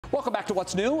Welcome back to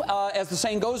What's New. As the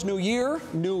saying goes, new year,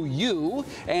 new you.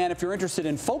 And if you're interested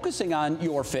in focusing on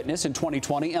your fitness in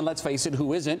 2020, and let's face it,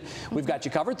 who isn't, we've got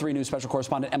you covered. 3 News special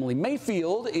correspondent Emily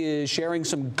Mayfield is sharing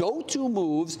some go-to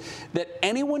moves that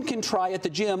anyone can try at the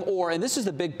gym or, and this is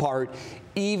the big part,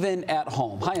 even at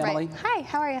home. Hi, Emily. Right. Hi,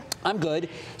 how are you? I'm good.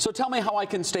 So tell me how I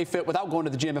can stay fit without going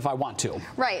to the gym if I want to.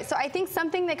 Right, so I think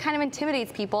something that kind of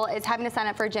intimidates people is having to sign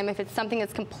up for a gym if it's something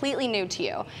that's completely new to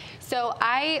you. So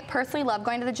I personally love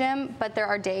going to the gym, but there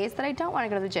are days that I don't want to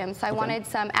go to the gym. So I wanted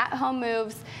some at-home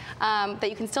moves that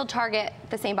you can still target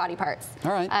the same body parts.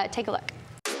 All right. Take a look.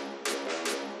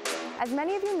 As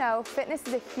many of you know, fitness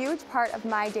is a huge part of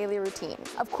my daily routine.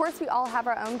 Of course, we all have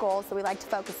our own goals that we like to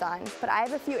focus on, but I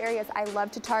have a few areas I love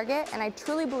to target and I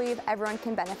truly believe everyone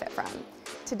can benefit from.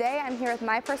 Today, I'm here with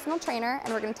my personal trainer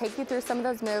and we're going to take you through some of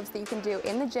those moves that you can do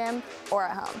in the gym or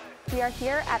at home. We are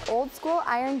here at Old School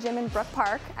Iron Gym in Brook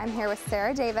Park. I'm here with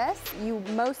Sarah Davis. You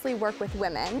mostly work with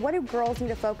women. What do girls need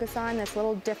to focus on that's a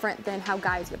little different than how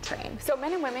guys would train? So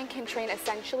men and women can train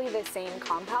essentially the same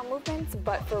compound movements,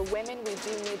 but for women we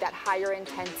do need that higher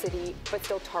intensity but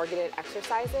still targeted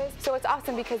exercises. So it's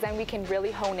awesome because then we can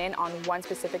really hone in on one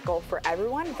specific goal for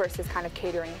everyone versus kind of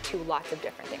catering to lots of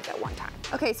different things at one time.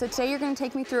 Okay, so today you're going to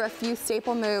take me through a few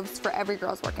staple moves for every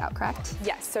girl's workout, correct?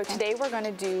 Yes, so today we're going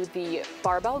to do the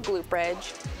barbell glute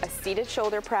bridge, a seated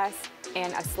shoulder press,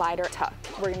 and a slider tuck.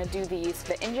 We're going to do these,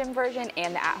 the in-gym version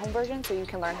and the at-home version, so you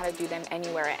can learn how to do them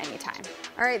anywhere at any time.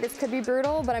 All right, this could be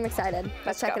brutal, but I'm excited.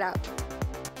 Let's check it out.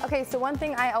 Okay, so one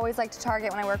thing I always like to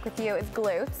target when I work with you is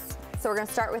glutes. So we're going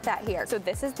to start with that here. So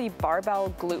this is the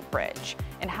barbell glute bridge.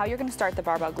 And how you're going to start the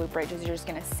barbell glute bridge is you're just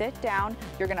going to sit down,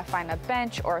 you're going to find a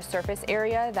bench or a surface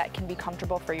area that can be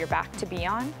comfortable for your back to be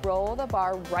on. Roll the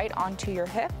bar right onto your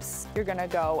hips. You're going to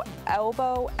go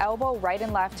elbow, elbow, right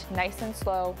and left, nice and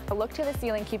slow. Look to the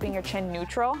ceiling, keeping your chin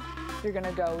neutral. You're going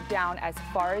to go down as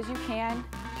far as you can,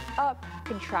 up,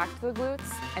 contract the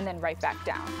glutes, and then right back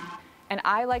down. And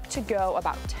I like to go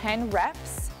about 10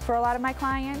 reps for a lot of my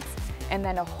clients. And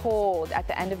then a hold at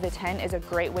the end of the 10 is a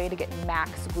great way to get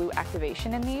max glute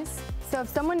activation in these. So if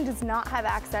someone does not have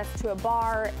access to a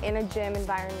bar in a gym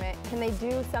environment, can they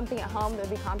do something at home that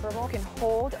would be comparable? You can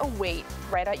hold a weight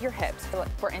right at your hips.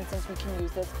 For instance, we can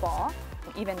use this ball,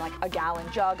 even like a gallon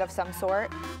jug of some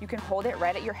sort. You can hold it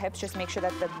right at your hips, just make sure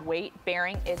that the weight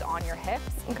bearing is on your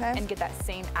hips, and get that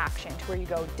same action to where you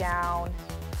go down,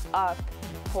 up,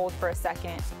 hold for a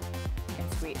second,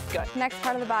 and squeeze. Good. Next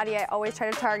part of the body I always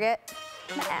try to target,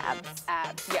 the abs.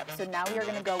 Abs, yep. So now you're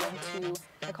gonna go into,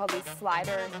 I call these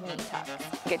slider knee tucks.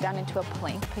 Get down into a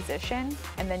plank position,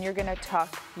 and then you're gonna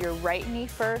tuck your right knee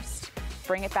first,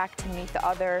 bring it back to meet the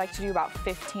other. I like to do about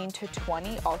 15 to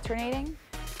 20 alternating.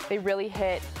 They really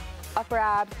hit upper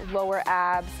abs, lower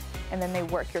abs, and then they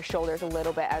work your shoulders a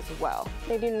little bit as well.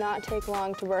 They do not take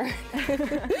long to burn.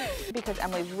 Because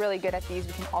Emily's really good at these,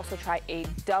 we can also try a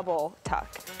double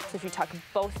tuck. So if you tuck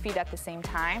both feet at the same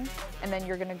time, and then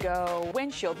you're gonna go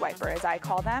windshield wiper, as I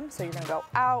call them. So you're gonna go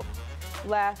out,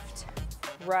 left,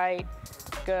 right,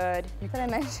 good. But I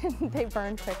mentioned they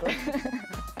burn quickly.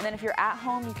 And then if you're at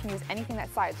home, you can use anything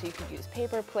that slides. So you could use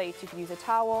paper plates, you could use a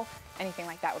towel, anything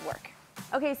like that would work.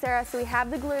 Okay, Sarah, so we have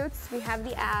the glutes, we have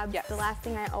the abs. Yes. The last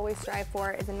thing I always strive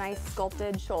for is a nice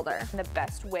sculpted shoulder. And the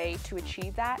best way to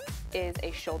achieve that is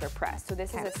a shoulder press. So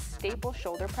this is a staple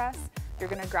shoulder press. You're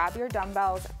gonna grab your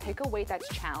dumbbells, pick a weight that's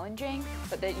challenging,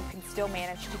 but that you can still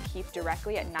manage to keep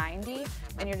directly at 90,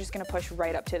 and you're just gonna push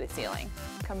right up to the ceiling.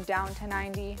 Come down to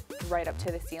 90, right up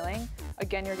to the ceiling.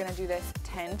 Again, you're gonna do this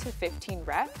 10 to 15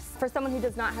 reps. For someone who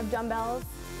does not have dumbbells,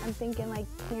 I'm thinking like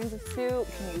cans of soup. You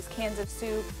can use cans of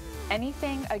soup.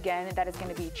 Anything, again, that is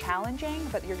going to be challenging,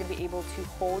 but you're going to be able to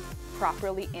hold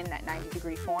properly in that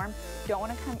 90-degree form. You don't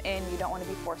want to come in, you don't want to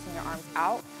be forcing your arms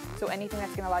out. So anything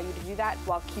that's going to allow you to do that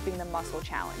while keeping the muscle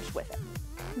challenged with it.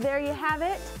 There you have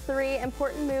it, 3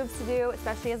 important moves to do,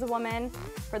 especially as a woman,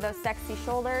 for those sexy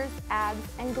shoulders, abs,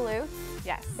 and glutes.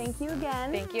 Yes. Thank you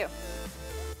again. Thank you.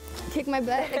 Kick my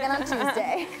butt again on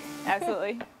Tuesday.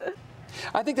 Absolutely.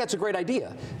 I think that's a great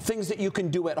idea. Things that you can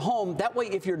do at home. That way,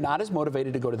 if you're not as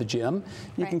motivated to go to the gym,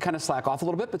 you can kind of slack off a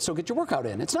little bit, but still get your workout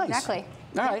in. It's nice. Exactly.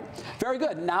 All right. Very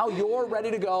good. Now you're ready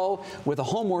to go with a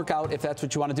home workout if that's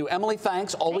what you want to do. Emily,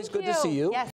 thanks. Always good to see you. Yes.